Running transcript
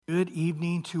Good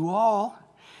evening to all.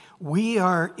 We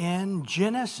are in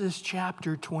Genesis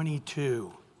chapter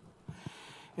 22.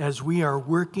 As we are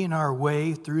working our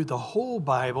way through the whole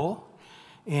Bible,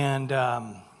 and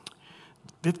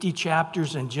 50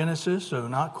 chapters in Genesis, so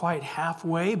not quite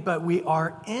halfway, but we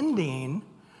are ending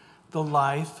the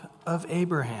life of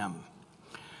Abraham,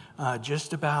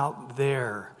 just about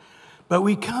there. But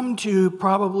we come to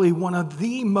probably one of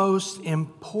the most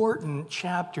important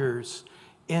chapters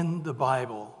in the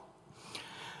Bible,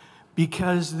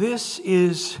 because this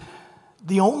is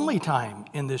the only time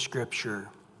in the Scripture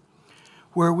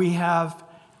where we have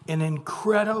an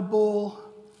incredible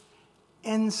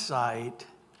insight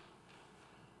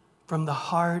from the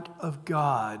heart of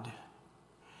God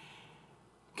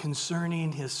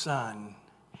concerning His Son,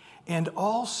 and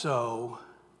also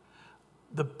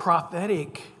the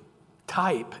prophetic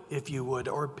type, if you would,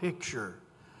 or picture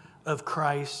of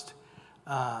Christ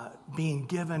being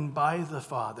given by the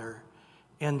Father,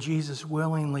 and Jesus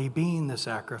willingly being the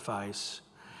sacrifice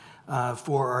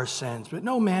for our sins. But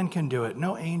no man can do it.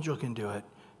 No angel can do it.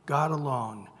 God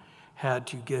alone had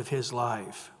to give His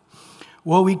life.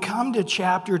 Well, we come to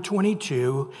chapter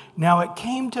 22. Now it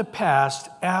came to pass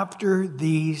after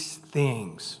these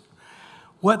things.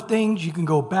 What things? You can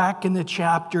go back in the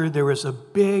chapter. There was a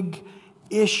big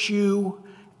issue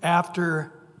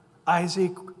after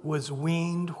Isaac was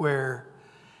weaned, where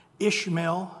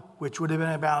Ishmael, which would have been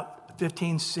about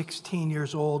 15, 16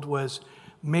 years old, was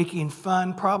making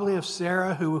fun probably of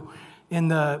Sarah, who in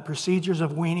the procedures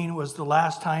of weaning was the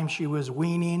last time she was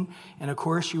weaning. And of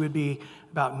course, she would be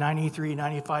about 93,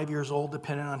 95 years old,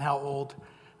 depending on how old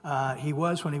he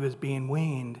was when he was being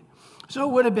weaned. So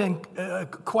it would have been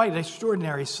quite an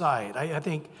extraordinary sight. I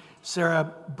think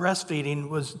Sarah breastfeeding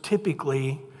was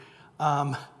typically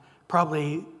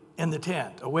probably in the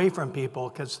tent, away from people,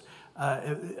 because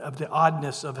of the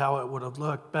oddness of how it would have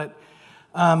looked. But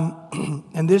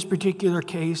in this particular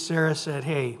case, Sarah said,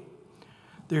 hey,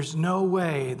 there's no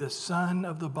way the son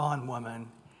of the bondwoman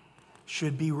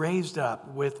should be raised up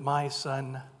with my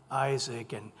son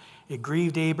Isaac. And it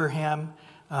grieved Abraham.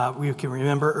 We can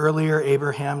remember earlier,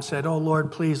 Abraham said, oh,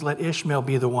 Lord, please let Ishmael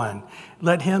be the one.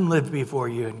 Let him live before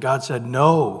you. And God said,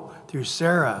 no, through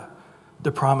Sarah,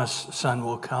 the promised son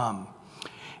will come.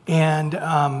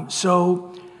 And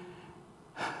so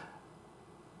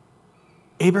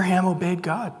Abraham obeyed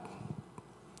God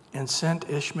and sent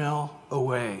Ishmael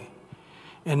away.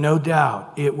 And no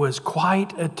doubt, it was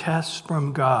quite a test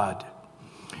from God.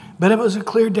 But it was a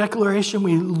clear declaration.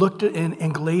 We looked at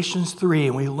in Galatians 3,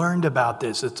 and we learned about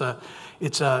this. It's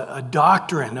a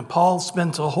doctrine, and Paul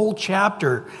spends a whole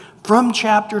chapter from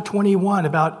chapter 21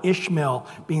 about Ishmael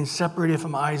being separated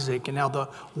from Isaac, and how the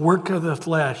work of the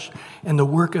flesh and the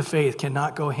work of faith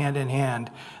cannot go hand in hand,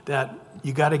 that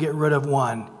you got to get rid of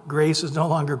one. Grace is no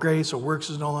longer grace, or works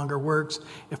is no longer works.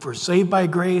 If we're saved by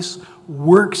grace,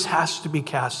 works has to be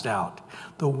cast out.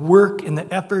 The work and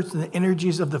the efforts and the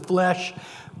energies of the flesh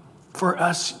for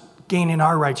us gaining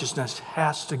our righteousness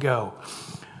has to go.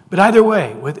 But either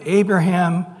way, with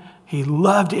Abraham, he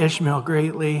loved Ishmael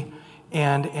greatly,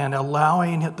 and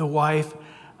allowing the wife,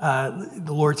 the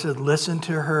Lord said, listen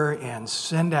to her and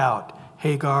send out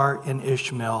Hagar and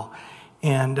Ishmael.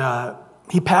 And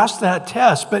he passed that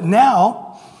test, but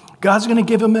now God's going to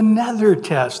give him another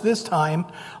test, this time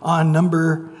on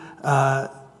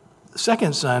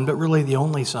second son, but really the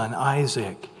only son,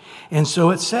 Isaac. And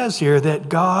so it says here that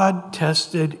God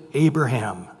tested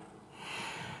Abraham.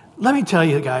 Let me tell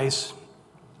you, guys,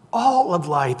 all of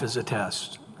life is a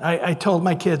test. I told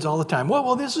my kids all the time,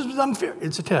 well, this is unfair.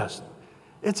 It's a test.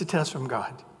 It's a test from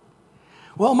God.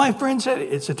 Well, my friend said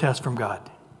it's a test from God.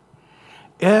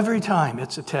 Every time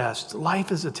it's a test.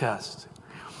 Life is a test.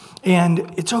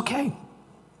 And it's okay.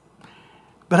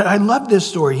 But I love this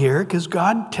story here because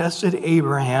God tested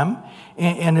Abraham,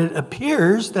 and it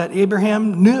appears that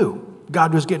Abraham knew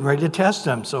God was getting ready to test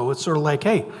him. So it's sort of like,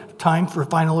 hey, time for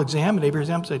final exam. And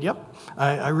Abraham said, yep,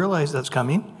 I realize that's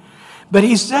coming. But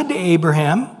he said to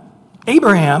Abraham,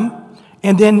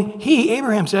 and then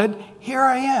Abraham said, here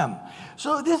I am.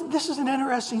 So this is an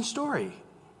interesting story,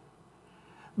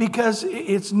 because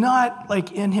it's not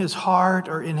like in his heart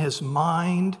or in his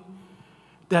mind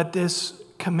that this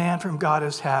command from God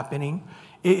is happening.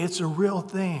 It's a real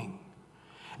thing.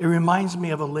 It reminds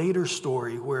me of a later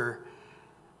story where,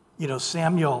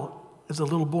 Samuel, as a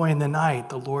little boy in the night,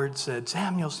 the Lord said,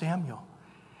 Samuel, Samuel.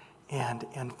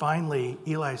 And finally,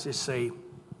 Eli says,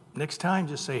 next time,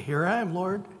 just say, here I am,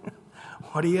 Lord.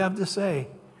 What do you have to say?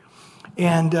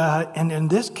 And in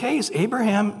this case,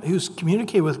 Abraham, who's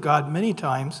communicated with God many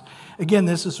times, again,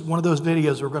 this is one of those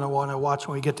videos we're going to want to watch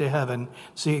when we get to heaven,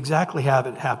 see exactly how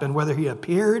it happened. Whether he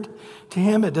appeared to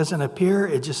him, it doesn't appear.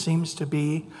 It just seems to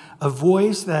be a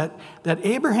voice that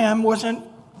Abraham wasn't,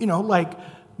 like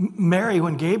Mary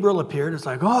when Gabriel appeared. It's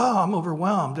like, oh, I'm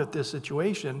overwhelmed at this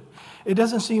situation. It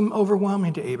doesn't seem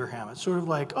overwhelming to Abraham. It's sort of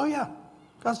like, oh yeah,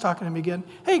 God's talking to me again.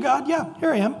 Hey God, yeah,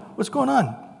 here I am. What's going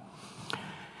on?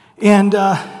 And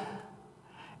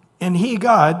he,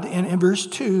 God, in verse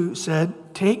 2 said,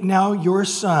 take now your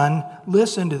son,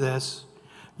 listen to this,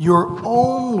 your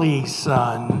only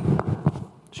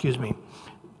son,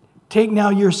 take now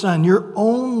your son, your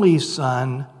only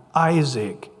son,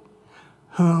 Isaac,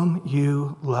 whom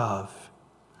you love,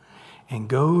 and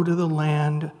go to the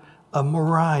land of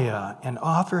Moriah and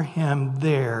offer him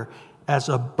there as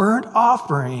a burnt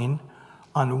offering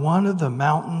on one of the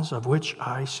mountains of which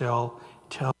I shall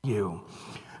tell you.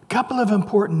 A couple of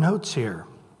important notes here.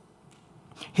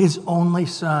 His only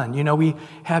son. We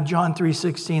have John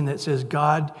 3:16 that says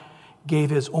God gave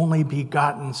his only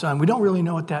begotten son. We don't really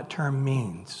know what that term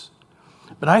means,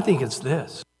 but I think it's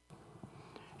this.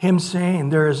 Him saying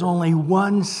there is only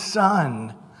one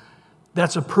son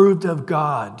that's approved of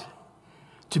God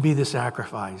to be the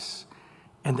sacrifice,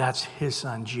 and that's his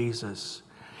son, Jesus.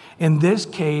 In this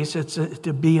case, it's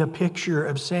to be a picture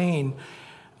of saying,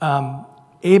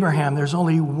 Abraham, there's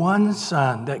only one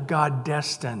son that God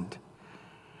destined,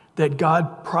 that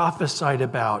God prophesied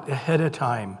about ahead of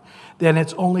time. Then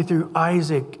it's only through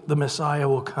Isaac the Messiah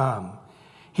will come.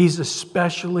 He's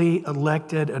especially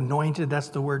elected, anointed, that's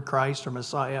the word Christ or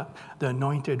Messiah, the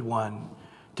anointed one,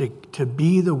 to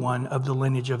be the one of the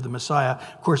lineage of the Messiah.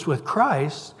 Of course, with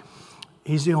Christ,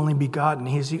 he's the only begotten.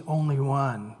 He's the only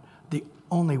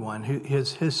one who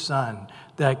is his son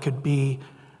that could be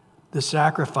the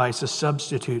sacrifice, a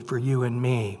substitute for you and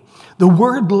me. The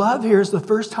word love here is the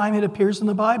first time it appears in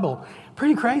the Bible.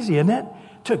 Pretty crazy, isn't it?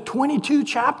 Took 22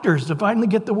 chapters to finally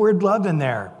get the word love in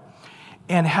there.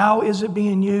 And how is it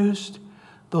being used?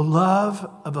 The love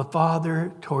of a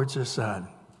father towards a son.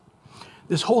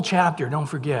 This whole chapter, don't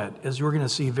forget, as we're going to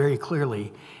see very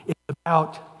clearly, is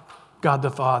about God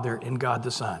the Father and God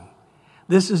the Son.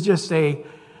 This is just a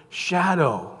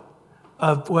shadow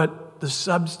of what the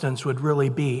substance would really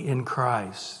be in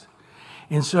Christ.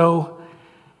 And so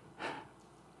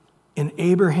in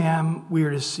Abraham, we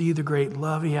are to see the great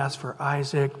love he has for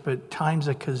Isaac, but times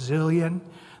a gazillion,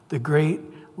 the great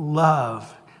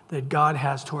love that God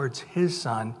has towards his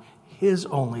son, his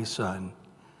only son,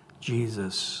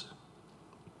 Jesus.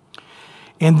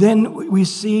 And then we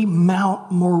see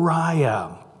Mount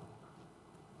Moriah.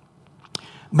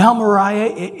 Mount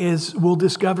Moriah is, we'll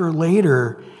discover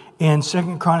later in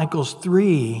 2 Chronicles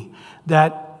 3,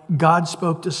 that God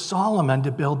spoke to Solomon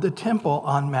to build the temple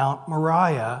on Mount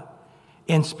Moriah,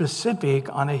 in specific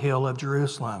on a hill of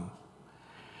Jerusalem.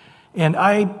 And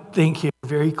I think here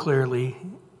very clearly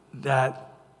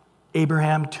that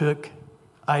Abraham took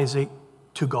Isaac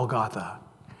to Golgotha,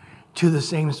 to the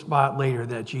same spot later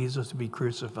that Jesus would be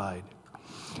crucified.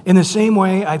 In the same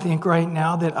way, I think right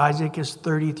now that Isaac is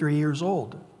 33 years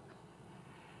old.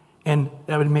 And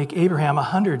that would make Abraham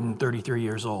 133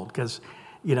 years old because,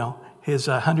 his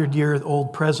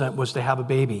 100-year-old present was to have a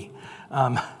baby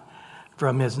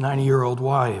from his 90-year-old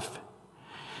wife.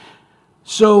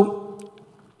 So,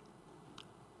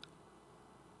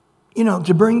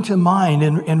 to bring to mind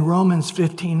in Romans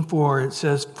 15:4, it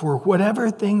says, for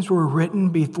whatever things were written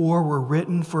before were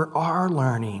written for our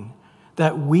learning,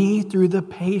 that we through the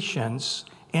patience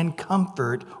and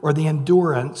comfort, or the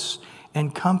endurance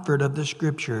and comfort of the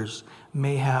Scriptures,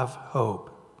 may have hope.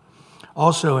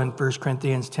 Also in 1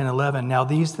 Corinthians 10:11, now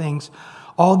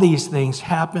all these things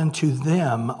happened to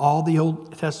them, all the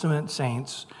Old Testament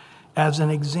saints, as an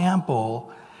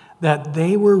example that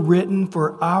they were written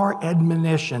for our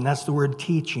admonition, that's the word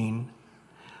teaching,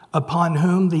 upon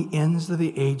whom the ends of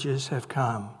the ages have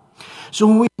come. So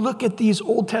when we look at these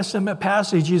Old Testament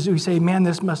passages, we say, man,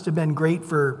 this must have been great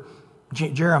for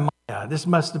Jeremiah. This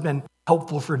must have been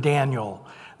helpful for Daniel.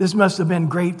 This must have been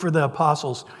great for the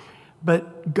apostles.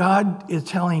 But God is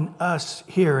telling us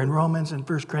here in Romans and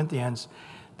 1 Corinthians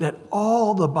that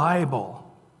all the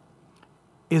Bible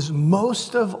is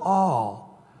most of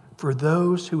all for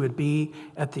those who would be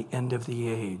at the end of the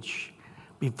age,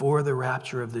 before the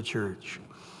rapture of the church,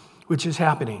 which is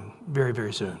happening very,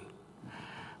 very soon.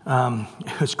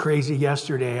 It was crazy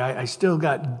yesterday. I still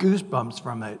got goosebumps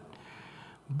from it.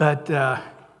 But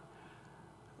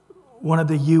one of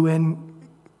the UN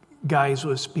guys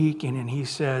was speaking, and he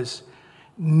says,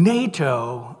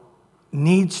 NATO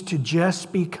needs to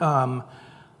just become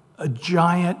a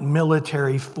giant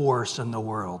military force in the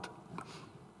world.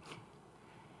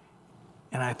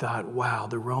 And I thought, wow,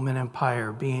 the Roman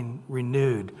Empire being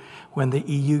renewed when the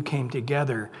EU came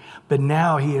together. But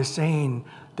now he is saying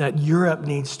that Europe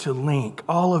needs to link.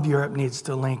 All of Europe needs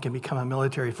to link and become a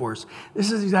military force.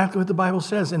 This is exactly what the Bible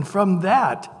says. And from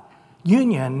that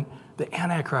union, the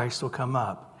Antichrist will come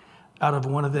up out of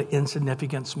one of the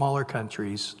insignificant smaller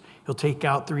countries. He'll take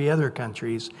out 3 other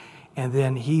countries, and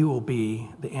then he will be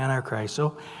the Antichrist.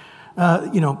 So,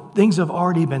 things have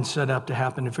already been set up to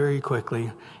happen very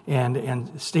quickly.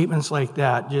 And statements like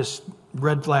that, just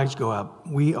red flags go up.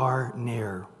 We are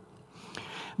near.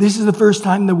 This is the first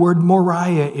time the word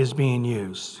Moriah is being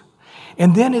used.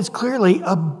 And then it's clearly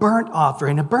a burnt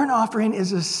offering. A burnt offering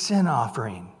is a sin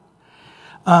offering.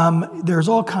 There's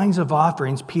all kinds of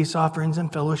offerings, peace offerings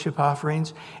and fellowship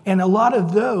offerings. And a lot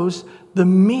of those, the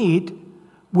meat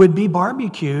would be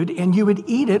barbecued, and you would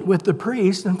eat it with the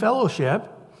priest in fellowship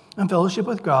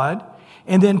with God.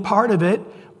 And then part of it,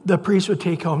 the priest would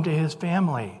take home to his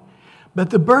family. But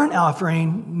the burnt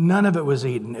offering, none of it was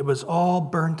eaten. It was all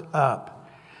burnt up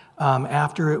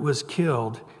after it was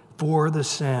killed for the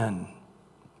sin.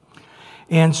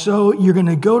 And so you're going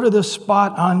to go to the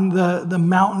spot on the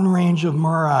mountain range of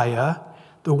Moriah,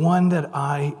 the one that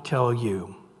I tell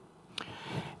you.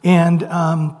 And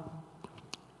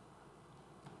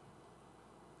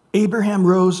Abraham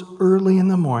rose early in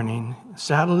the morning,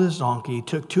 saddled his donkey,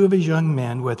 took 2 of his young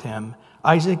men with him,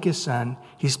 Isaac his son.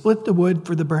 He split the wood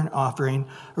for the burnt offering,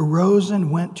 arose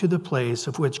and went to the place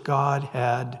of which God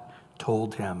had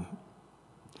told him.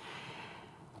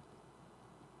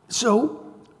 So,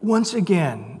 once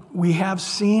again, we have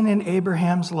seen in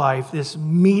Abraham's life this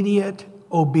immediate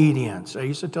obedience. I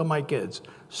used to tell my kids,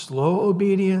 slow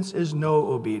obedience is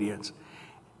no obedience.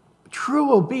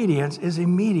 True obedience is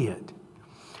immediate.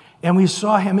 And we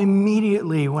saw him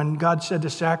immediately when God said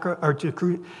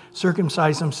to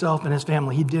circumcise himself and his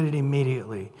family. He did it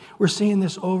immediately. We're seeing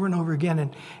this over and over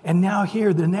again. And now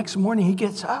here, the next morning, he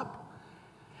gets up.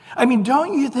 I mean,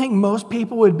 don't you think most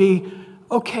people would be,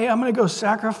 okay, I'm going to go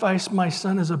sacrifice my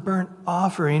son as a burnt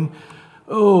offering.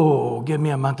 Oh, give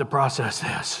me a month to process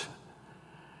this.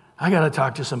 I got to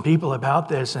talk to some people about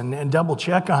this and double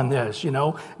check on this,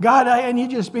 God, I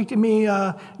need you to speak to me,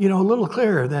 a little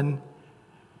clearer than...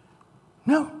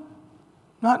 No,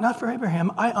 not for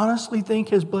Abraham. I honestly think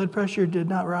his blood pressure did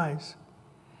not rise.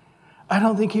 I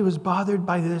don't think he was bothered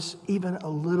by this even a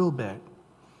little bit.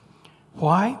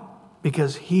 Why?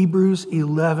 Because Hebrews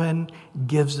 11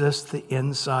 gives us the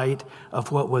insight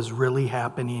of what was really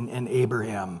happening in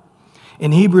Abraham.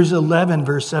 In Hebrews 11,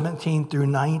 verse 17 through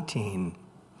 19,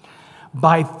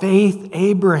 by faith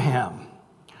Abraham,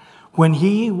 when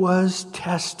he was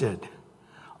tested,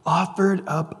 offered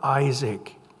up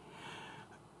Isaac.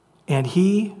 And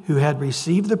he who had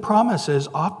received the promises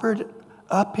offered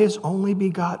up his only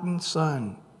begotten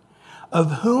son,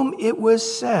 of whom it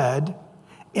was said,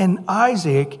 in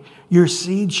Isaac your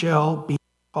seed shall be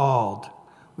called.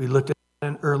 We looked at that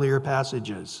in earlier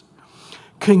passages.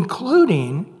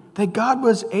 Concluding that God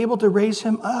was able to raise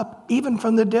him up, even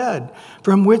from the dead,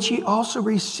 from which he also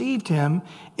received him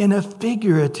in a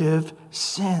figurative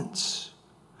sense.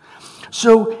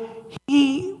 So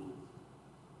he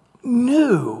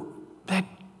knew that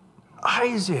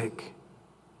Isaac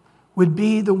would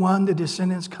be the one the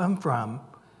descendants come from.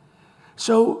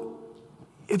 So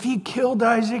if he killed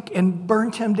Isaac and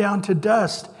burnt him down to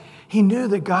dust, he knew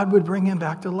that God would bring him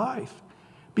back to life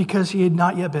because he had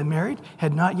not yet been married,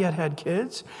 had not yet had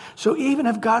kids. So even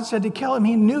if God said to kill him,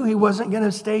 he knew he wasn't going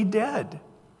to stay dead.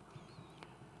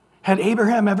 Had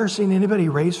Abraham ever seen anybody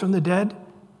raised from the dead?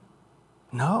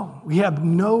 No, we have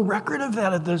no record of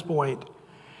that at this point.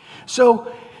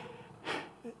 So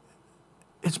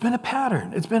it's been a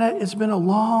pattern. It's been a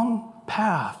long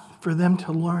path for them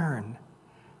to learn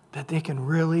that they can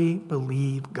really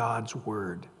believe God's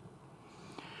word.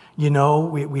 We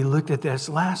looked at this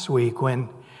last week when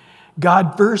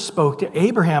God first spoke to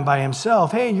Abraham by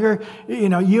himself. Hey,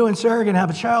 you and Sarah are going to have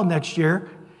a child next year.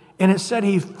 And it said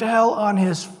he fell on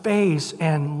his face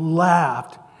and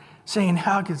laughed, saying,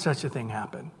 how could such a thing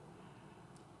happen?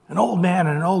 An old man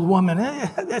and an old woman,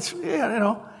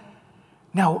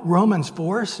 Now, Romans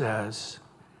 4 says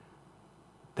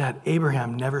that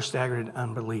Abraham never staggered in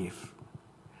unbelief,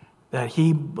 that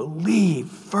he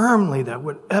believed firmly that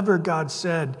whatever God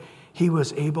said, he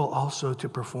was able also to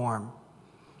perform.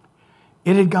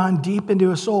 It had gone deep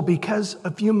into his soul because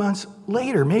a few months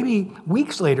later, maybe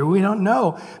weeks later, we don't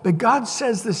know, but God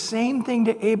says the same thing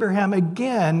to Abraham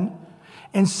again,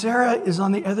 and Sarah is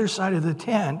on the other side of the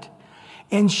tent,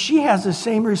 and she has the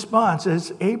same response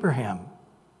as Abraham.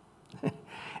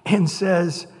 and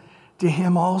says to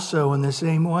him also in the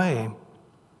same way.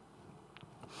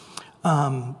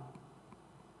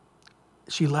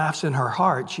 She laughs in her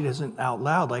heart. She doesn't out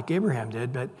loud like Abraham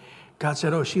did, but God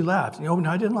said, oh, she laughed. No,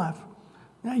 I didn't laugh.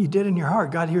 No, you did in your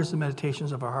heart. God hears the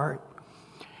meditations of our heart.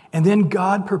 And then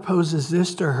God proposes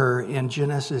this to her in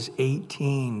Genesis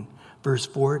 18, verse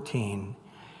 14.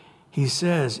 He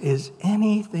says, is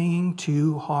anything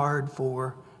too hard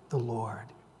for the Lord?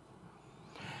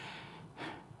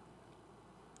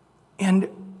 And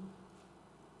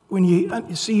when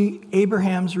you see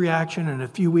Abraham's reaction and a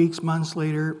few weeks, months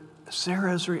later,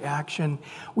 Sarah's reaction,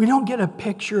 we don't get a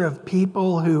picture of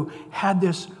people who had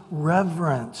this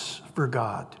reverence for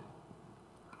God.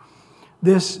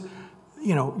 This,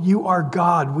 you are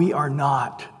God, we are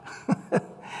not.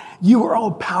 You are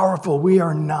all powerful, we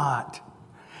are not.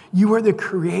 You are the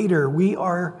creator, we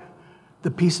are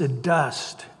the piece of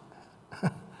dust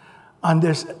on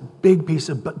this big piece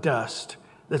of dust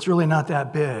that's really not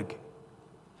that big.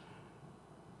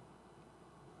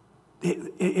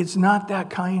 It's not that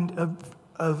kind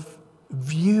of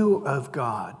view of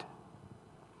God.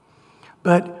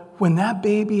 But when that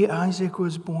baby Isaac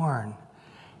was born,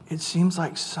 it seems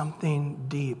like something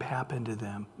deep happened to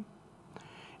them.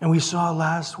 And we saw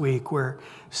last week where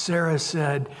Sarah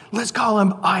said, let's call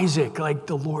him Isaac, like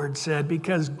the Lord said,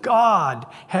 because God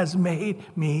has made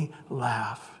me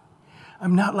laugh.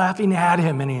 I'm not laughing at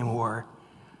him anymore.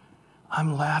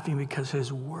 I'm laughing because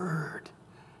his word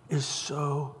is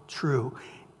so true,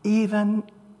 even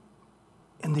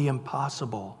in the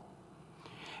impossible.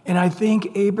 And I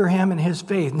think Abraham and his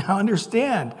faith, now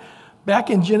understand, back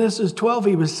in Genesis 12,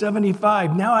 he was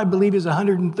 75. Now I believe he's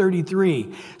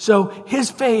 133. So his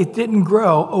faith didn't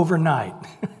grow overnight.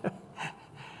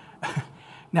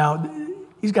 Now,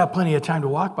 he's got plenty of time to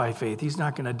walk by faith. He's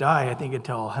not going to die, I think,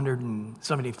 until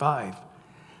 175.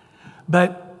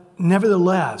 But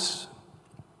nevertheless,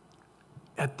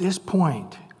 at this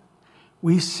point,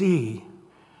 we see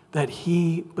that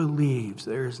he believes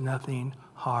there is nothing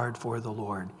hard for the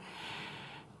Lord.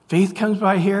 Faith comes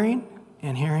by hearing,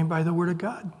 and hearing by the word of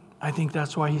God. I think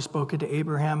that's why he spoke it to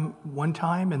Abraham one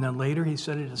time, and then later he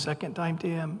said it a second time to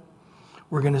him.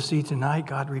 We're going to see tonight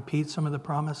God repeats some of the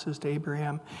promises to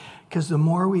Abraham, because the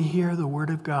more we hear the word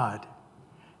of God,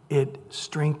 it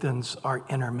strengthens our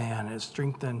inner man. It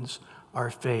strengthens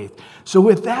our faith. So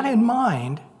with that in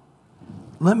mind,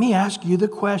 let me ask you the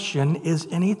question, is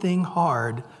anything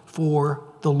hard for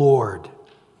the Lord?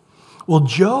 Well,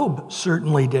 Job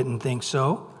certainly didn't think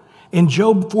so. In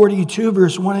Job 42,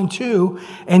 verse 1 and 2,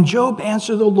 and Job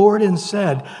answered the Lord and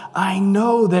said, I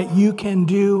know that you can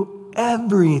do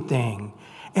everything,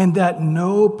 and that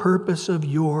no purpose of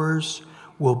yours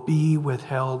will be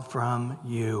withheld from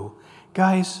you.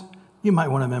 Guys, you might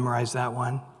want to memorize that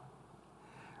one.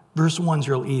 Verse 1's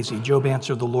real easy. Job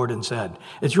answered the Lord and said.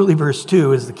 It's really verse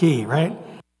 2 is the key, right?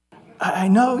 I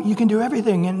know you can do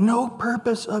everything, and no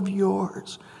purpose of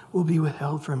yours will be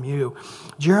withheld from you.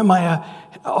 Jeremiah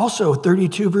also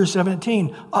 32 verse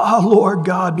 17. Ah, Lord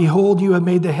God, behold, you have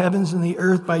made the heavens and the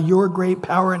earth by your great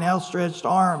power and outstretched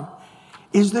arm.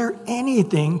 Is there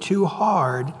anything too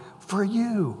hard for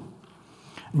you?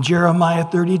 Jeremiah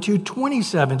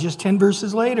 32:27, just 10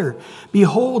 verses later.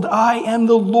 Behold, I am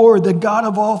the Lord, the God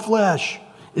of all flesh.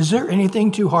 Is there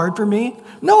anything too hard for me?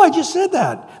 No, I just said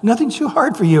that. Nothing's too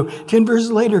hard for you. 10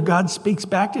 verses later, God speaks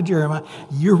back to Jeremiah.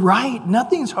 You're right.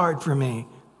 Nothing's hard for me.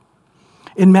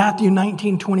 In Matthew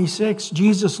 19:26,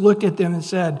 Jesus looked at them and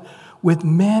said, with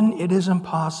men it is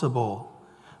impossible,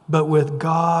 but with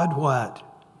God what?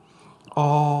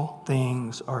 All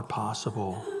things are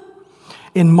possible.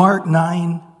 In Mark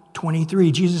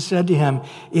 9:23, Jesus said to him,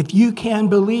 if you can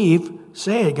believe,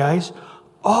 say it, guys,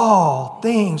 all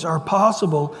things are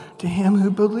possible to him who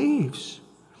believes.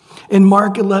 In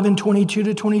Mark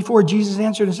 11:22-24, Jesus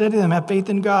answered and said to them, have faith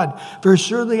in God. For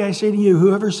surely I say to you,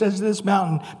 whoever says to this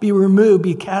mountain, be removed,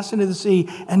 be cast into the sea,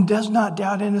 and does not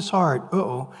doubt in his heart.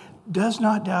 Does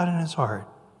not doubt in his heart.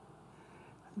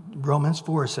 Romans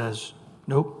 4 says,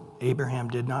 nope, Abraham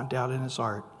did not doubt in his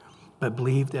heart, but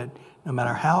believed that no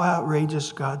matter how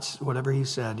outrageous God's, whatever he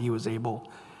said, he was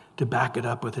able to back it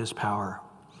up with his power.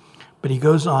 But he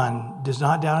goes on, does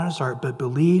not doubt in his heart, but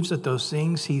believes that those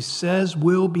things he says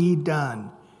will be done.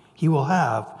 He will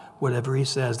have whatever he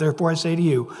says. Therefore, I say to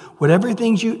you, whatever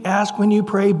things you ask when you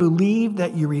pray, believe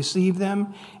that you receive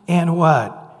them, and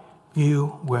what?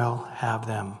 You will have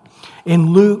them.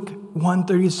 In Luke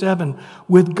 1:37,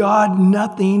 with God,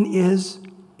 nothing is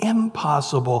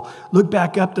impossible. Look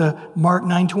back up to Mark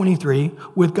 9:23.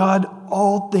 With God,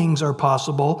 all things are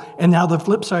possible. And now the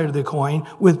flip side of the coin,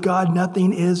 with God,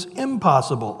 nothing is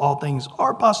impossible. All things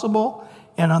are possible,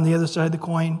 And on the other side of the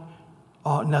coin,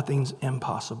 nothing's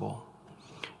impossible.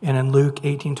 And in Luke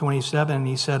 18:27,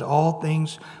 he said, all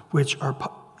things which are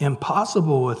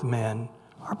impossible with men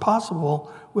are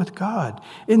possible with God.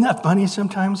 Isn't that funny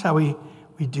sometimes how we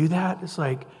do that? It's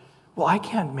like, well, I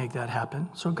can't make that happen,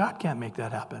 so God can't make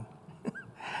that happen.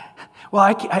 Well,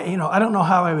 I don't know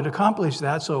how I would accomplish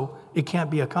that, so it can't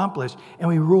be accomplished. And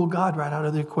we rule God right out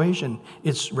of the equation.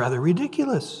 It's rather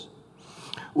ridiculous.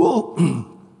 Well,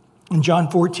 in John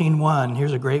 14:1,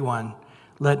 here's a great one.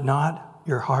 Let not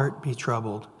your heart be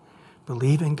troubled.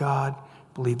 Believe in God,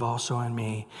 believe also in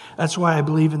me. That's why I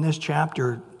believe in this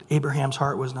chapter, Abraham's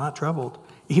heart was not troubled.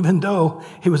 Even though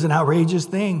it was an outrageous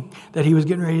thing that he was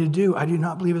getting ready to do, I do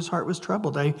not believe his heart was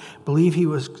troubled. I believe he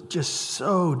was just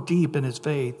so deep in his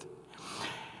faith.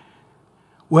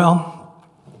 Well,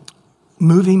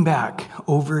 moving back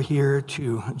over here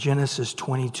to Genesis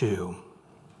 22.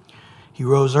 He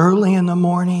rose early in the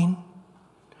morning.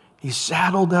 He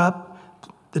saddled up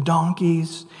the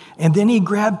donkeys, and then he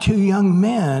grabbed two young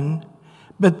men.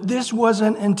 But this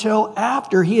wasn't until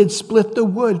after he had split the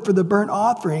wood for the burnt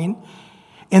offering.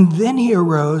 And then he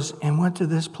arose and went to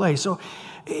this place. So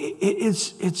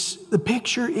it's the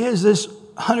picture is this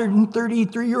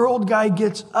 133-year-old guy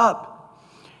gets up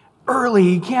early.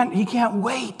 He can't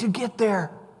wait to get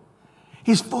there.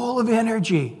 He's full of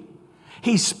energy.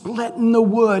 He's splitting the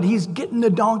wood. He's getting the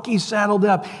donkey saddled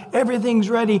up. Everything's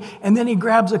ready. And then he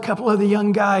grabs a couple of the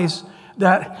young guys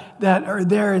that are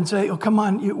there and say, oh, come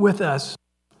on, with us.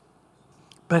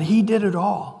 But he did it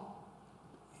all.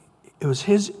 It was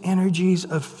his energies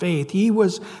of faith. He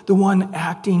was the one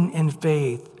acting in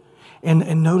faith.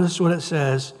 And notice what it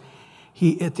says.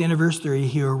 At the end of verse 3,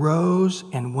 he arose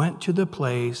and went to the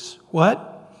place,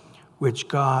 what? Which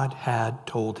God had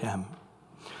told him.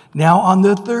 Now on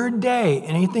the third day,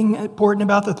 anything important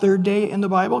about the third day in the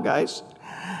Bible, guys?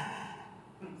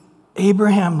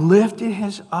 Abraham lifted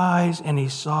his eyes and he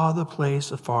saw the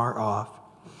place afar off.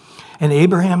 And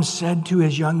Abraham said to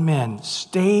his young men,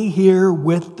 stay here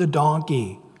with the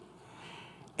donkey,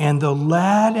 and the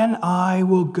lad and I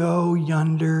will go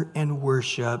yonder and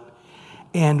worship,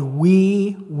 and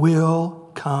we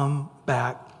will come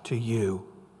back to you.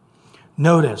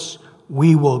 Notice,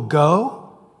 we will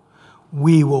go,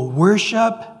 we will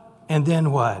worship, and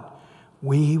then what?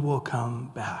 We will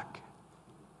come back.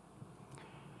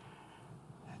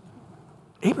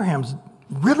 Abraham's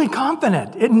really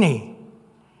confident, isn't he?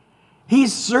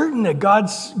 He's certain that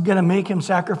God's going to make him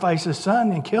sacrifice his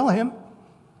son and kill him.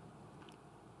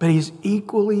 But he's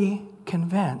equally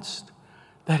convinced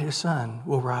that his son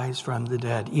will rise from the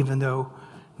dead, even though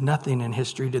nothing in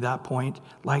history to that point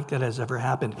like that has ever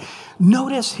happened.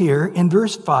 Notice here in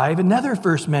verse 5, another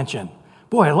first mention.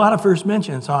 Boy, a lot of first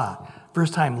mentions, huh?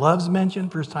 First time love's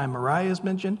mentioned, first time Mariah's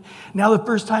mentioned. Now the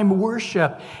first time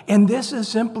worship. And this is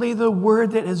simply the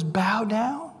word that is bow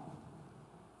down.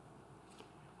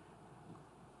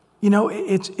 You know,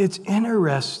 it's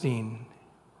interesting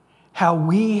how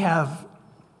we have,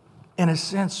 in a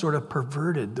sense, sort of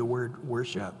perverted the word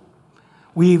worship.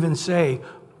 We even say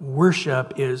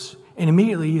worship is, and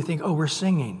immediately you think, oh, we're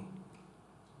singing.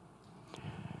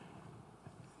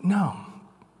 No.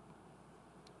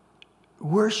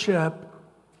 Worship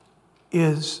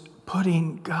is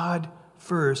putting God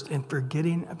first and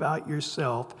forgetting about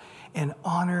yourself and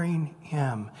honoring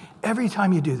him. Every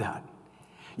time you do that,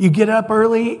 you get up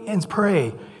early and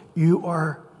pray. You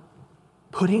are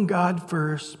putting God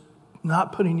first,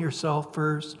 not putting yourself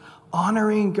first,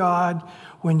 honoring God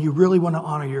when you really want to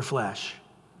honor your flesh.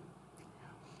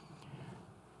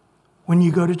 When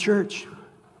you go to church,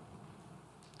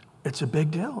 it's a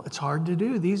big deal. It's hard to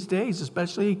do these days,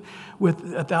 especially with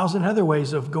 1,000 other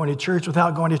ways of going to church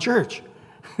without going to church.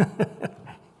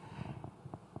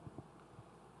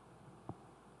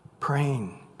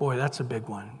 Praying, boy, that's a big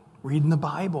one. Reading the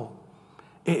Bible.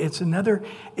 It's another,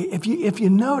 if you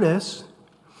notice,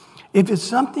 if it's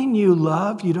something you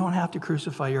love, you don't have to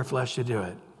crucify your flesh to do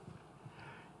it.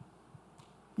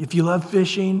 If you love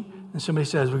fishing, and somebody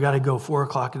says, we got to go 4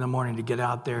 o'clock in the morning to get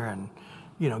out there and,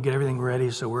 get everything ready,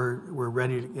 so we're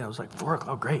ready to, it's like 4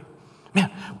 o'clock, great.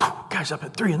 Man, guy's up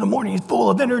at 3 in the morning, he's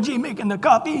full of energy, making the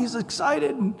coffee, he's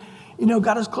excited, and,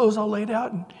 got his clothes all laid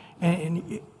out,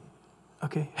 and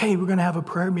okay, hey, we're going to have a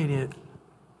prayer meeting at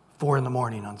 4 in the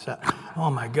morning on Saturday.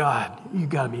 Oh my God, you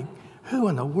got to be, who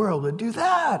in the world would do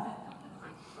that?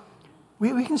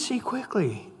 We can see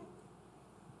quickly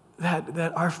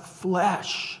that our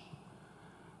flesh,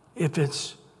 if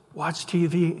it's watch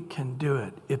TV, can do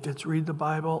it. If it's read the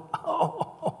Bible,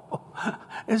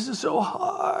 this is so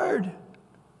hard.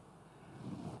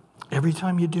 Every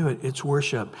time you do it, it's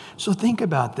worship. So think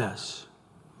about this.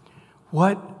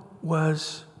 What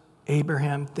was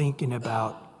Abraham thinking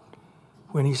about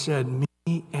when he said,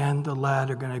 me and the lad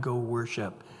are going to go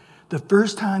worship? The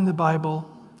first time the Bible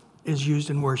is used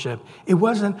in worship, it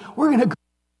wasn't, we're going to go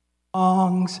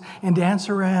songs and dance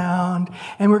around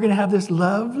and we're going to have this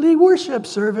lovely worship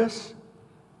service.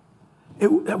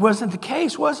 That wasn't the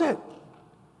case, was it?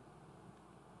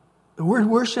 The word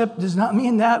worship does not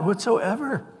mean that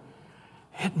whatsoever.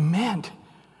 It meant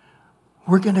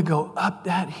we're going to go up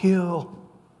that hill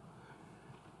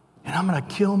and I'm going to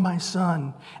kill my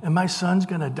son and my son's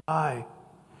going to die.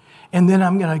 And then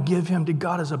I'm going to give him to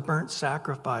God as a burnt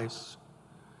sacrifice.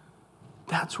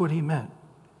 That's what he meant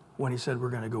when he said we're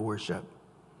going to go worship.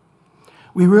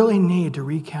 We really need to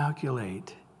recalculate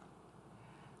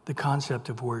the concept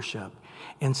of worship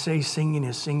and say singing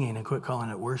is singing and quit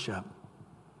calling it worship.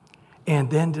 And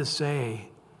then to say,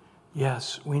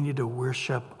 yes, we need to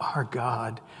worship our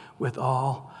God with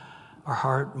all our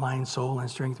heart, mind, soul, and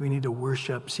strength. We need to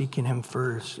worship seeking him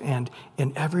first. And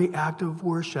in every act of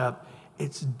worship,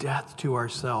 it's death to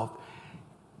ourselves.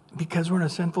 Because we're in a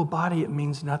sinful body, it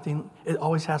means nothing. It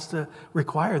always has to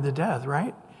require the death,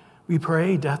 right? We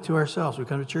pray, death to ourselves. We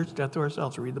come to church, death to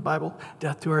ourselves. We read the Bible,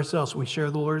 death to ourselves. We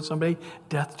share the Lord with somebody,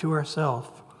 death to ourselves.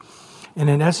 And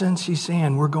in essence, he's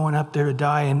saying we're going up there to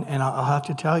die. And I'll have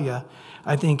to tell you,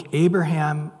 I think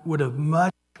Abraham would have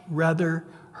much rather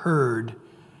heard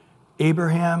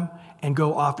Abraham and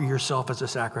go offer yourself as a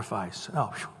sacrifice.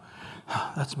 Oh,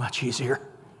 that's much easier.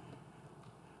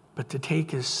 But to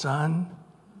take his son,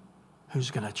 who's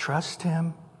going to trust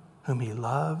him, whom he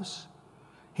loves,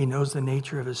 he knows the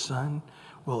nature of his son,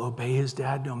 will obey his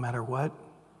dad no matter what,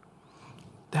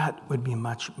 that would be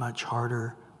much, much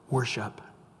harder worship.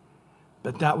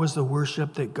 But that was the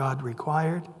worship that God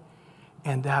required,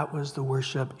 and that was the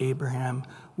worship Abraham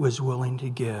was willing to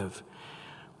give.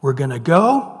 We're going to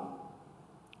go,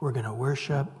 we're going to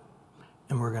worship,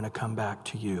 and we're going to come back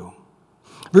to you.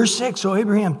 Verse 6, so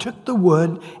Abraham took the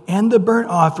wood and the burnt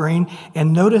offering,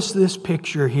 and notice this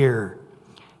picture here.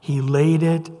 He laid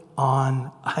it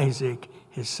on Isaac,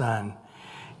 his son.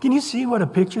 Can you see what a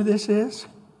picture this is?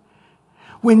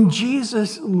 When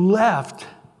Jesus left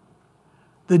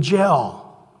the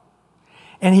jail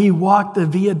and he walked the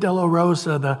Via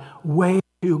Dolorosa, the way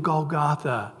to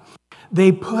Golgotha,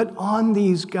 they put on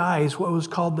these guys what was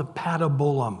called the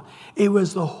patibulum. It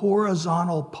was the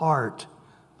horizontal part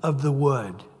of the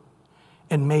wood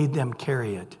and made them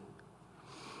carry it.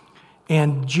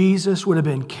 And Jesus would have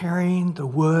been carrying the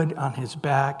wood on his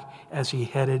back as he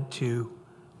headed to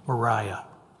Moriah.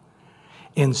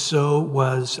 And so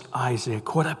was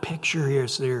Isaac. What a picture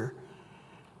is there.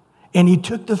 And he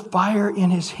took the fire in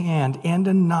his hand and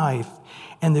a knife,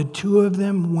 and the two of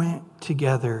them went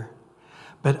together.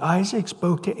 But Isaac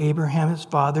spoke to Abraham his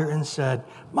father and said,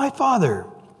 "My father."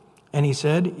 And he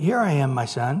said, "Here I am, my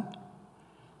son."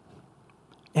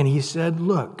 And he said,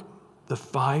 "Look, the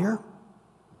fire,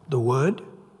 the wood,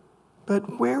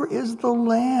 but where is the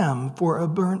lamb for a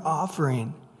burnt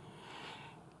offering?"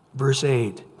 Verse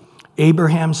 8,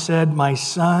 Abraham said, "My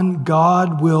son,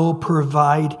 God will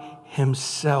provide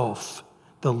himself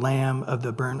the lamb of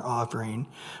the burnt offering,"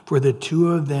 for the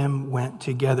two of them went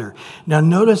together. Now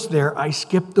notice there, I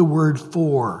skipped the word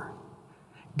 "for."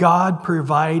 God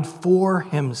provide for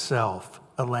himself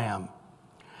a lamb.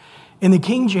 In the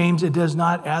King James, it does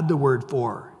not add the word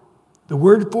 "for." The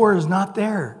word "for" is not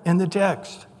there in the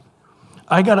text.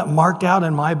 I got it marked out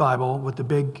in my Bible with the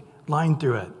big line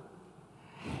through it.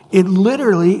 It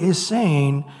literally is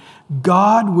saying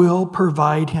God will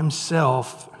provide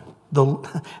himself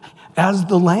as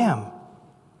the lamb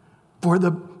for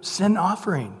the sin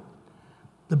offering,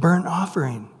 the burnt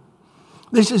offering.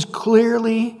 This is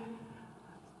clearly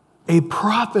a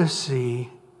prophecy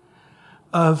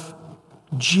of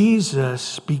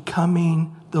Jesus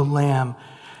becoming the lamb.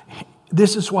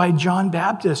 This is why John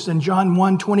Baptist in John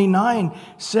 1:29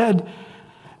 said,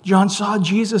 John saw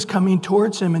Jesus coming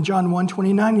towards him in John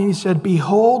 1:29, and he said,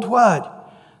 "Behold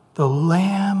what? The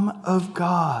Lamb of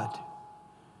God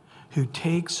who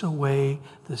takes away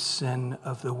the sin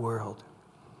of the world."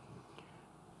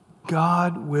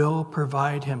 God will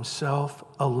provide himself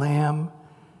a lamb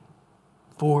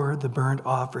for the burnt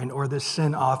offering or the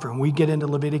sin offering. We get into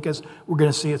Leviticus, we're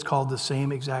going to see it's called the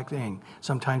same exact thing.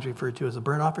 Sometimes referred to as a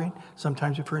burnt offering,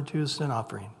 sometimes referred to as sin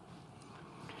offering.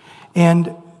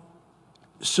 And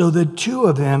so the two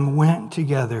of them went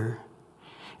together,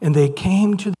 and they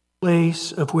came to the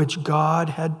place of which God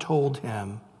had told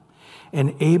him.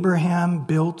 And Abraham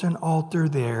built an altar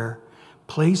there,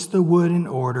 placed the wood in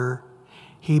order.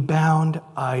 He bound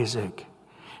Isaac.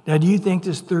 Now, do you think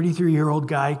this 33-year-old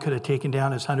guy could have taken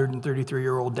down his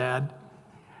 133-year-old dad?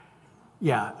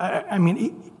 Yeah, I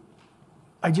mean,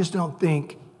 I just don't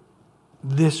think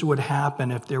this would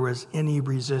happen if there was any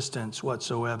resistance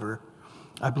whatsoever.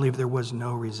 I believe there was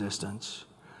no resistance.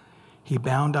 He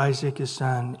bound Isaac, his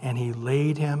son, and he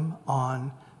laid him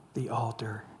on the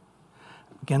altar.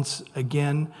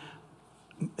 Again,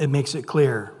 it makes it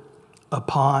clear,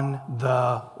 upon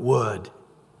the wood.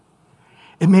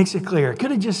 It makes it clear. It could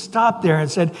have just stopped there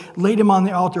and said, laid him on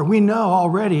the altar. We know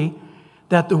already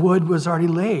that the wood was already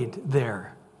laid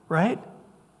there, right?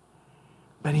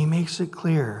 But he makes it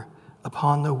clear,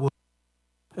 upon the wood.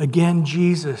 Again,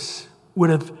 Jesus would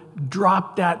have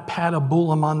dropped that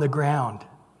patibulum on the ground.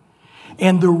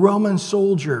 And the Roman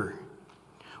soldier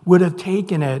would have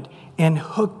taken it and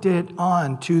hooked it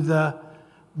on to the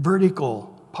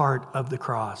vertical part of the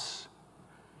cross.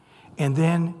 And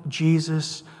then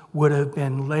Jesus would have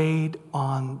been laid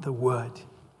on the wood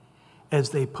as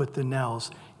they put the nails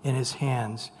in his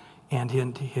hands and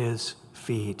into his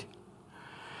feet.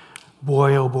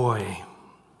 Boy, oh boy.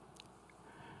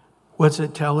 What's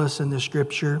it tell us in the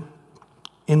scripture?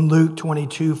 In Luke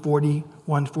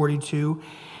 22:41-42,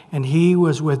 and he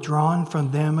was withdrawn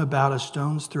from them about a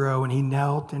stone's throw, and he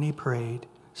knelt and he prayed,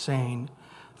 saying,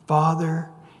 Father,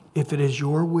 if it is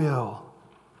your will,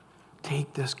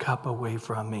 take this cup away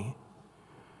from me.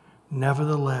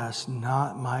 Nevertheless,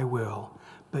 not my will,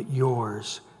 but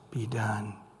yours be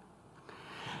done.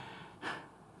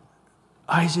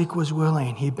 Isaac was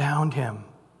willing. He bound him.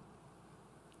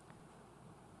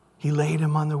 He laid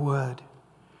him on the wood.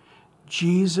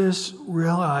 Jesus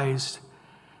realized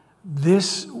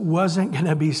this wasn't going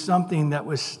to be something that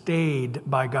was stayed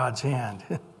by God's hand.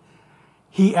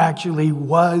 He actually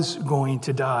was going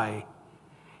to die.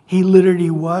 He literally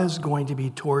was going to be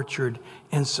tortured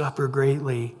and suffer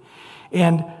greatly.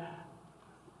 And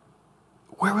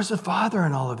where was the Father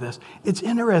in all of this? It's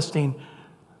interesting.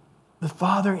 The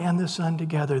Father and the Son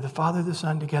together, the Father, the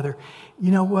Son together.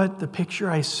 You know what? The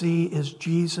picture I see is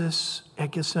Jesus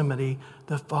at Gethsemane.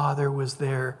 The Father was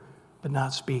there, but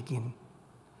not speaking.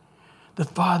 The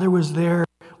Father was there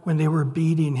when they were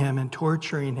beating him and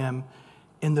torturing him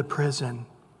in the prison.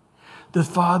 The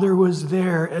Father was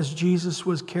there as Jesus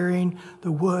was carrying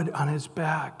the wood on his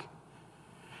back.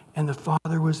 And the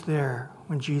Father was there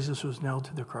when Jesus was nailed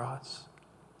to the cross.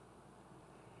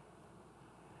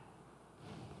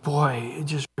 Boy, it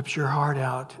just rips your heart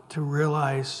out to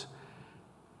realize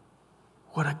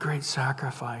what a great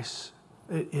sacrifice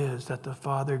it is that the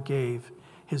Father gave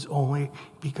his only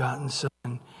begotten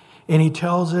Son. And he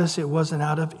tells us it wasn't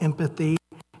out of empathy.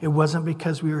 It wasn't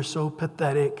because we were so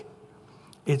pathetic.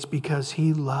 It's because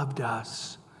he loved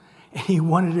us. And he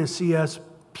wanted to see us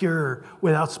pure,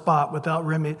 without spot, without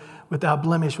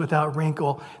blemish, without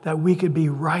wrinkle, that we could be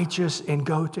righteous and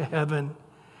go to heaven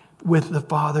with the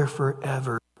Father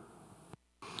forever.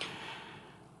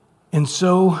 And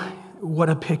so, what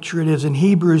a picture it is. In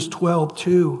Hebrews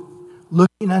 12:2,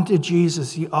 looking unto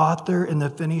Jesus, the author and the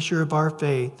finisher of our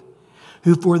faith,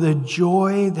 who for the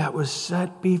joy that was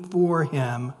set before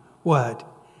him, what?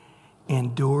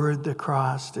 Endured the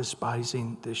cross,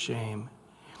 despising the shame,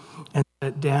 and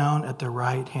sat down at the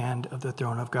right hand of the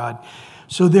throne of God.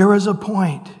 So there was a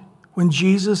point when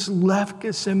Jesus left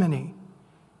Gethsemane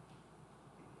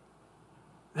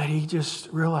that he just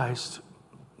realized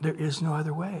there is no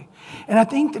other way. And I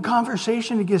think the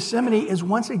conversation at Gethsemane is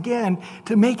once again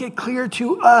to make it clear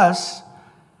to us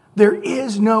there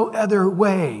is no other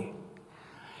way.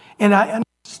 And I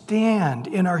understand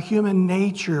in our human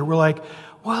nature, we're like,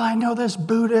 well, I know this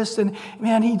Buddhist, and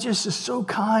man, he just is so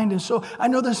kind, and so I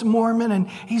know this Mormon, and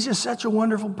he's just such a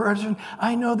wonderful person.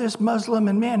 I know this Muslim,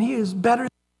 and man, he is better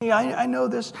than me. I know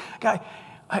this guy.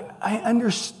 I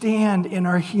understand in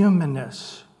our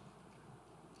humanness.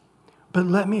 But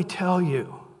let me tell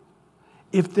you,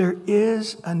 if there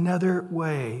is another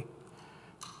way,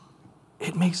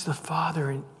 it makes the Father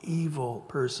an evil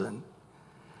person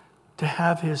to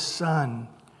have his Son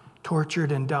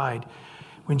tortured and died.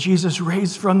 When Jesus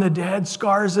raised from the dead,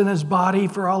 scars in his body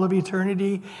for all of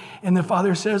eternity, and the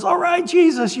Father says, all right,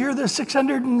 Jesus, you're the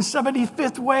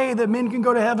 675th way that men can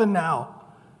go to heaven now.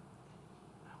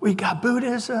 We got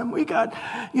Buddhism, we got,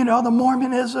 the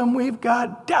Mormonism, we've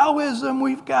got Taoism,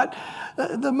 we've got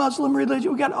the Muslim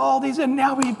religion, we got all these, and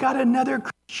now we've got another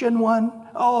Christian one.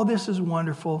 Oh, this is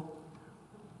wonderful.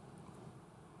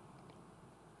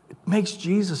 It makes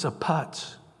Jesus a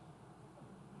putz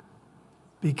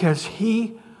because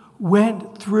he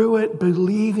went through it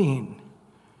believing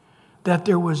that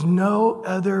there was no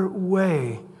other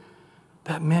way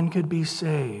that men could be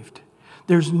saved.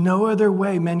 There's no other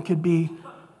way men could be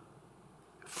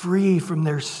free from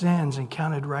their sins and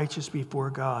counted righteous before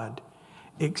God,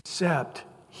 except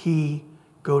he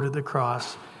go to the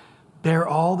cross, bear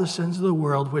all the sins of the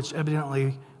world, which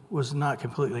evidently was not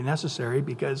completely necessary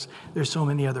because there's so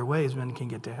many other ways men can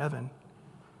get to heaven,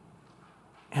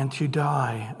 and to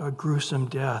die a gruesome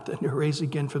death and to raise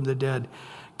again from the dead.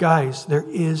 Guys, there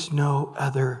is no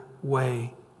other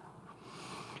way.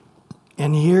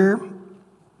 And here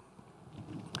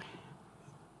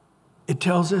it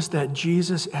tells us that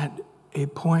Jesus, at a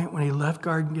point when he left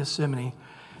Garden Gethsemane,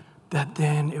 that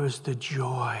then it was the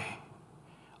joy.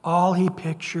 All he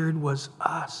pictured was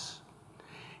us.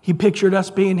 He pictured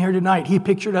us being here tonight. He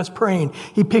pictured us praying.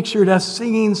 He pictured us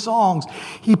singing songs.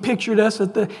 He pictured us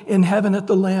in heaven at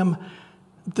the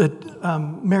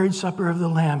marriage supper of the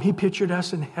Lamb. He pictured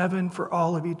us in heaven for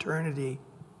all of eternity.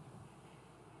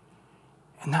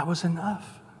 And that was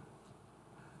enough.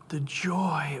 The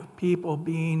joy of people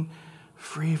being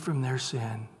free from their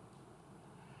sin.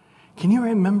 Can you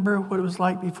remember what it was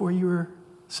like before you were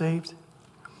saved?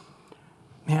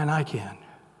 Man, I can.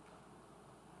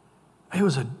 It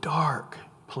was a dark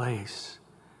place,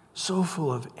 so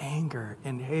full of anger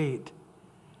and hate.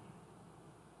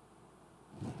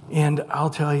 And I'll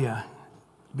tell you,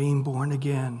 being born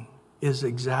again is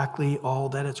exactly all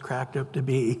that it's cracked up to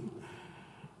be.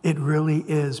 It really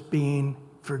is being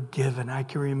forgiven. I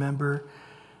can remember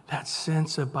that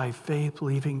sense of by faith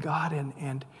believing God,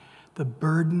 and the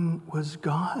burden was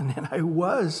gone, and I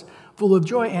was full of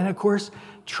joy. And of course,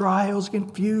 trials,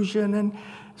 confusion, and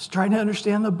trying to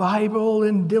understand the Bible,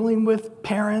 and dealing with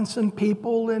parents and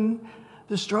people, and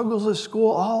the struggles of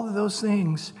school, all of those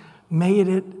things made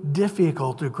it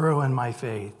difficult to grow in my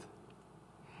faith.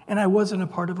 And I wasn't a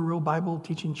part of a real Bible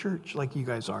teaching church like you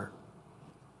guys are.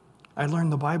 I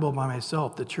learned the Bible by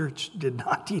myself. The church did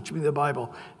not teach me the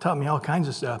Bible. It taught me all kinds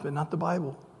of stuff, but not the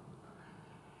Bible.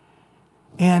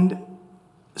 And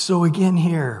so again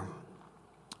here,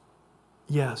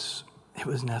 yes, it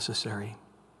was necessary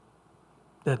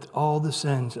that all the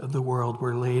sins of the world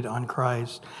were laid on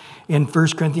Christ. In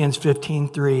 1 Corinthians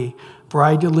 15:3, for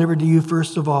I delivered to you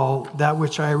first of all that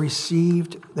which I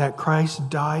received, that Christ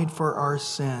died for our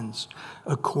sins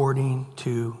according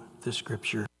to the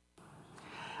Scripture.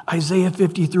 Isaiah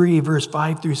 53, verse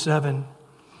 5 through 7,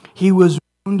 he was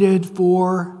wounded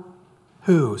for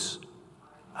whose?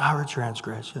 Our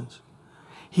transgressions.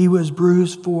 He was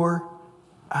bruised for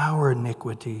our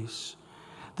iniquities.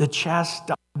 The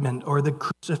chastisement or the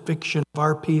crucifixion of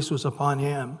our peace was upon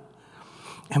him,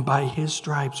 and by his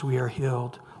stripes we are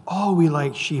healed. All we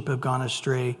like sheep have gone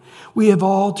astray. We have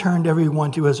all turned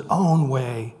everyone to his own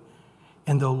way,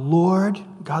 and the Lord,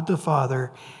 God the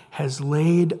Father, has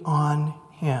laid on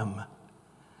him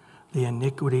the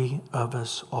iniquity of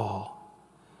us all.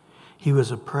 He was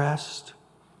oppressed,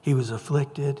 he was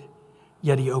afflicted,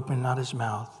 yet he opened not his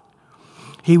mouth.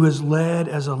 He was led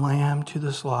as a lamb to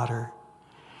the slaughter,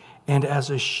 and as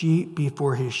a sheep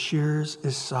before his shearers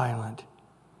is silent,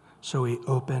 so he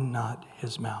opened not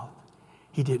his mouth.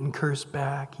 He didn't curse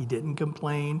back, he didn't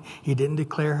complain, he didn't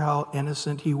declare how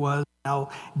innocent he was, how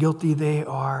guilty they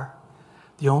are.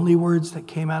 The only words that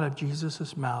came out of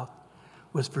Jesus' mouth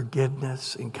was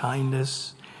forgiveness and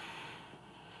kindness.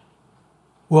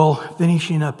 Well,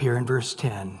 finishing up here in verse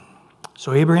 10.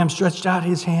 So Abraham stretched out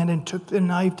his hand and took the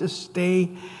knife to slay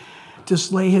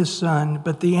his son.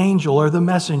 But the angel or the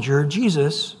messenger,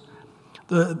 Jesus,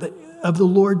 of the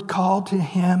Lord, called to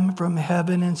him from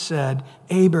heaven and said,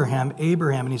 Abraham,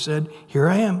 Abraham. And he said, here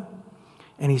I am.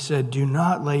 And he said, do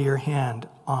not lay your hand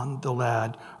on the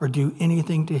lad or do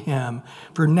anything to him.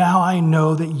 For now I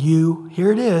know that you,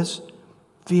 here it is,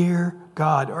 fear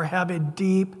God or have a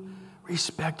deep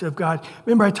respect of God.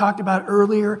 Remember I talked about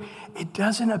earlier, it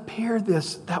doesn't appear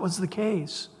that was the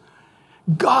case.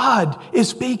 God is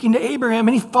speaking to Abraham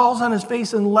and he falls on his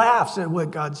face and laughs at what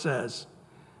God says.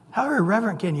 How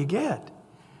irreverent can you get?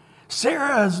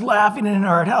 Sarah is laughing in her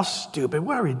heart. How stupid.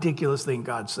 What a ridiculous thing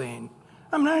God's saying.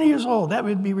 I'm 90 years old. That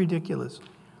would be ridiculous.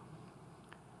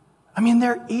 I mean,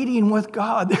 they're eating with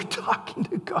God. They're talking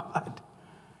to God.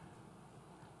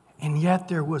 And yet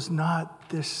there was not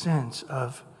this sense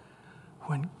of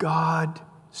when God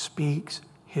speaks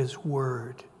his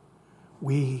word,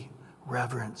 we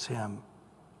reverence him.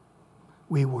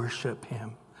 We worship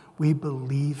him. We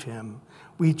believe him.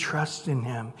 We trust in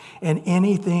him. And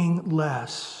anything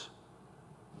less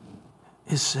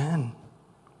is sin.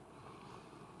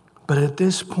 But at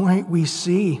this point we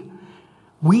see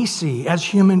as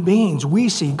human beings,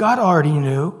 God already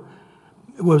knew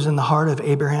it was in the heart of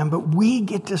Abraham, but we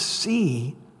get to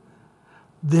see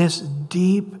this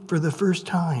deep, for the first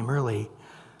time really,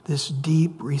 this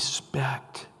deep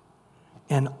respect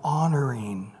and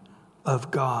honoring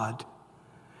of God.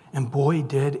 And boy,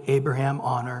 did Abraham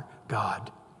honor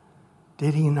God.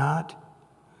 Did he not?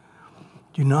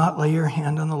 Do not lay your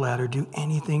hand on the lad or do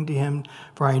anything to him,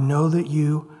 for I know that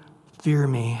you fear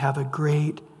me, have a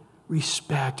great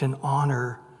respect and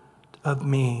honor of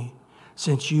me,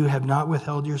 since you have not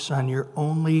withheld your son, your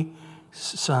only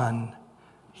son.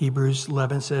 Hebrews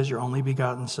 11 says, your only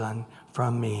begotten son,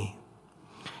 from me.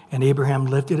 And Abraham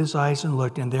lifted his eyes and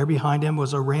looked, and there behind him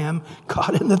was a ram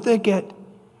caught in the thicket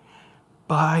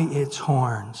by its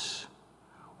horns.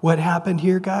 What happened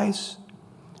here, guys?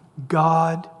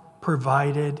 God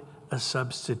provided a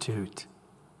substitute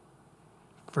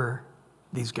for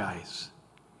these guys.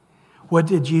 What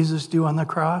did Jesus do on the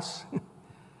cross?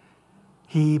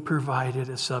 He provided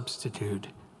a substitute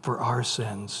for our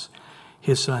sins,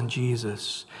 his son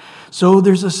Jesus. So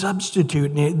there's a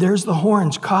substitute. There's the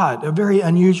horns caught, a very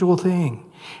unusual thing.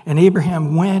 And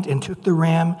Abraham went and took the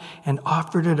ram and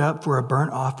offered it up for a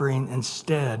burnt offering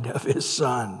instead of his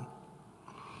son.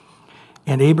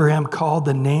 And Abraham called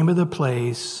the name of the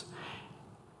place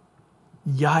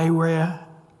Yahweh,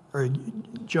 or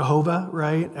Jehovah,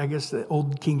 right? I guess the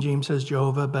old King James says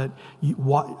Jehovah, but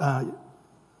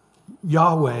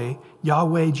Yahweh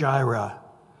Jireh,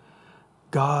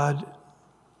 God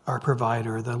our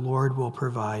provider, the Lord will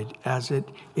provide, as it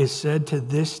is said to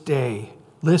this day.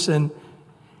 Listen,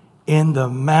 in the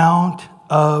mount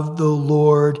of the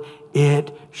Lord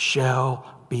it shall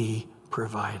be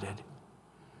provided.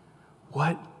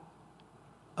 What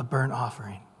a burnt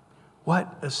offering.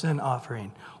 What a sin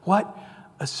offering. What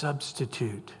a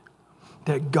substitute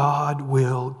that God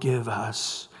will give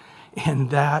us. And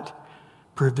that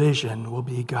provision will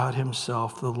be God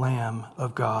himself, the Lamb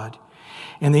of God.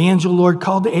 And the angel Lord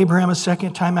called to Abraham a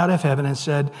second time out of heaven and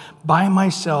said, by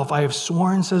myself I have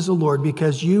sworn, says the Lord,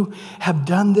 because you have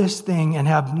done this thing and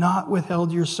have not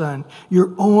withheld your son,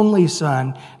 your only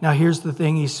son. Now here's the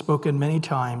thing he's spoken many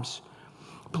times.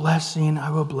 Blessing, I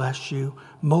will bless you.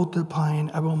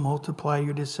 Multiplying, I will multiply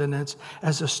your descendants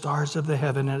as the stars of the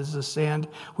heaven and as the sand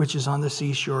which is on the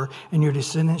seashore. And your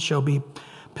descendants shall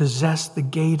possess the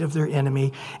gate of their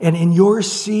enemy. And in your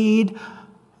seed,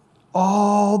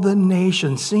 all the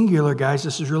nations, singular, guys,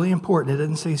 this is really important. It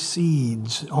doesn't say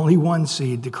seeds, only one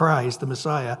seed, the Christ, the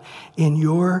Messiah. In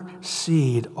your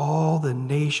seed, all the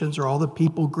nations or all the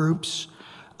people groups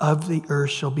of the earth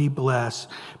shall be blessed,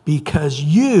 because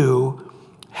you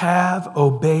have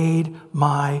obeyed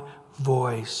my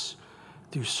voice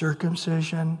through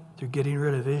circumcision, through getting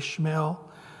rid of Ishmael,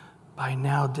 by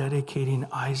now dedicating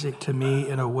Isaac to me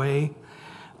in a way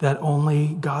that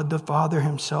only God the Father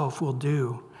himself will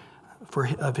do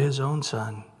of his own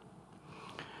son.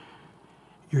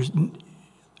 Your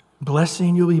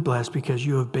blessing, you'll be blessed because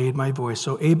you have obeyed my voice.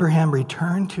 So Abraham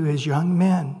returned to his young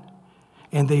men,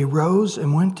 and they rose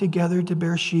and went together to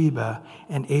Beersheba,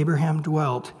 and Abraham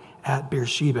dwelt at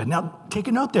Beersheba. Now, take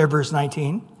a note there, verse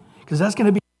 19, because that's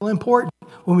going to be important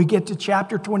when we get to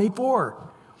chapter 24.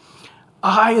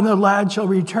 I and the lad shall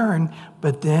return,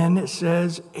 but then it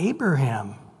says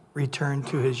Abraham returned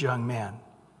to his young man.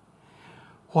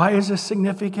 Why is this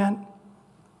significant?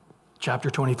 Chapter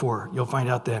 24, you'll find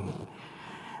out then.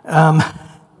 And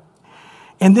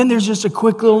then there's just a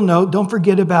quick little note. Don't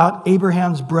forget about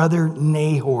Abraham's brother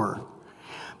Nahor.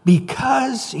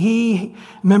 Because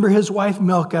remember his wife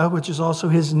Milcah, which is also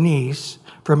his niece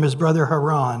from his brother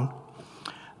Haran,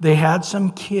 they had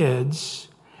some kids,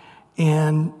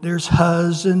 and there's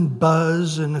Huz and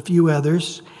Buzz and a few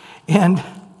others. And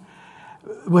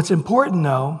what's important,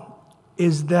 though,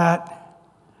 is that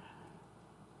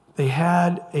they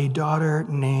had a daughter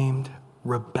named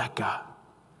Rebekah.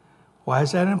 Why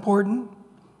is that important?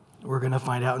 We're going to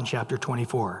find out in chapter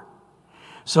 24.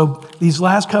 So these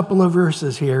last couple of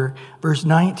verses here, verse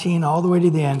 19 all the way to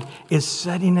the end, is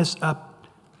setting us up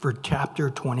for chapter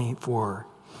 24.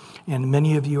 And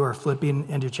many of you are flipping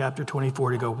into chapter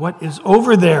 24 to go, what is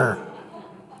over there?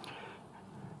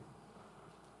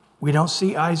 We don't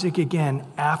see Isaac again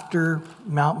after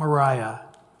Mount Moriah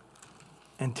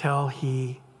until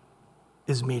he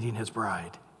is meeting his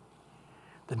bride.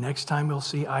 The next time we'll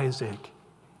see Isaac,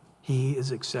 he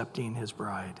is accepting his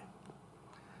bride.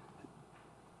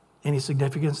 Any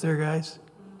significance there, guys?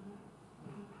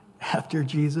 After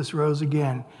Jesus rose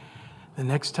again, the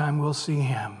next time we'll see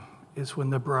him is when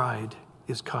the bride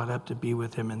is caught up to be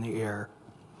with him in the air.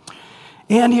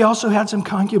 And he also had some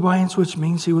concubines, which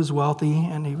means he was wealthy,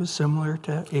 and he was similar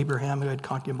to Abraham, who had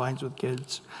concubines with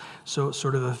kids. So it's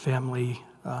sort of a family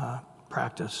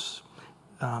practice,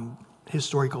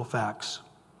 historical facts,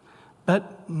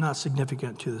 but not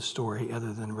significant to the story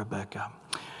other than Rebekah.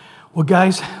 Well,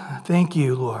 guys, thank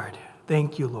you, Lord.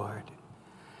 Thank you, Lord.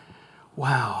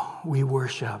 Wow, we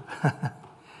worship.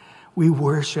 We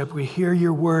worship. We hear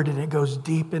your word, and it goes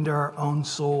deep into our own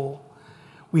soul.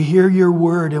 We hear your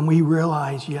word, and we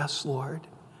realize, yes, Lord,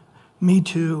 me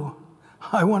too.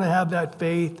 I want to have that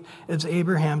faith as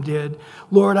Abraham did.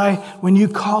 Lord, when you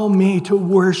call me to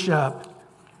worship,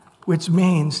 which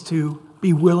means to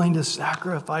be willing to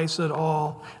sacrifice it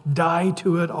all, die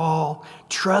to it all,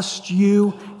 trust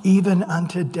you even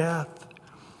unto death,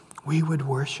 we would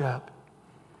worship.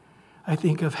 I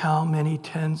think of how many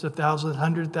tens of thousands,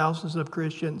 hundreds of thousands of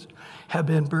Christians have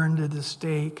been burned to the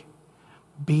stake,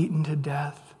 beaten to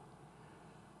death,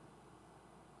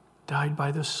 died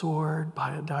by the sword,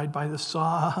 died by the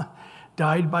saw,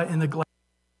 died in the glass.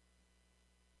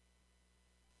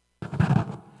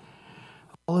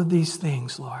 All of these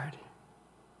things, Lord,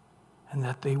 and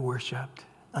that they worshiped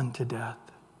unto death.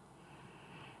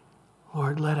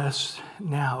 Lord, let us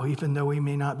now, even though we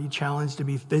may not be challenged to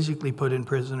be physically put in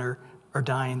prison or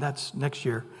dying, that's next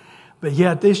year, but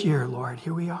yet this year, Lord,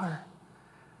 here we are.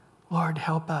 Lord,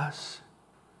 help us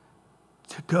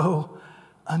to go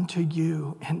unto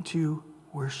you and to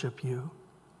worship you.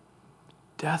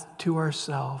 Death to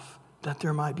ourselves, that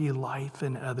there might be life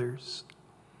in others.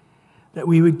 That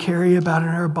we would carry about in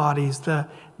our bodies the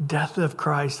death of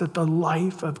Christ, that the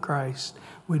life of Christ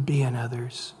would be in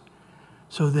others.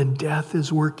 So then death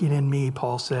is working in me,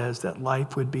 Paul says, that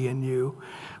life would be in you.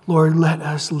 Lord, let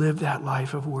us live that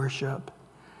life of worship,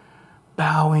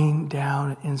 bowing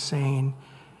down and saying,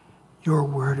 your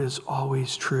word is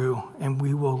always true, and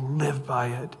we will live by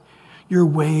it. Your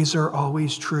ways are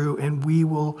always true, and we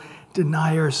will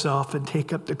deny ourselves and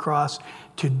take up the cross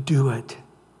to do it.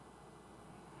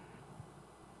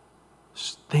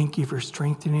 Thank you for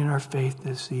strengthening our faith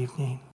this evening.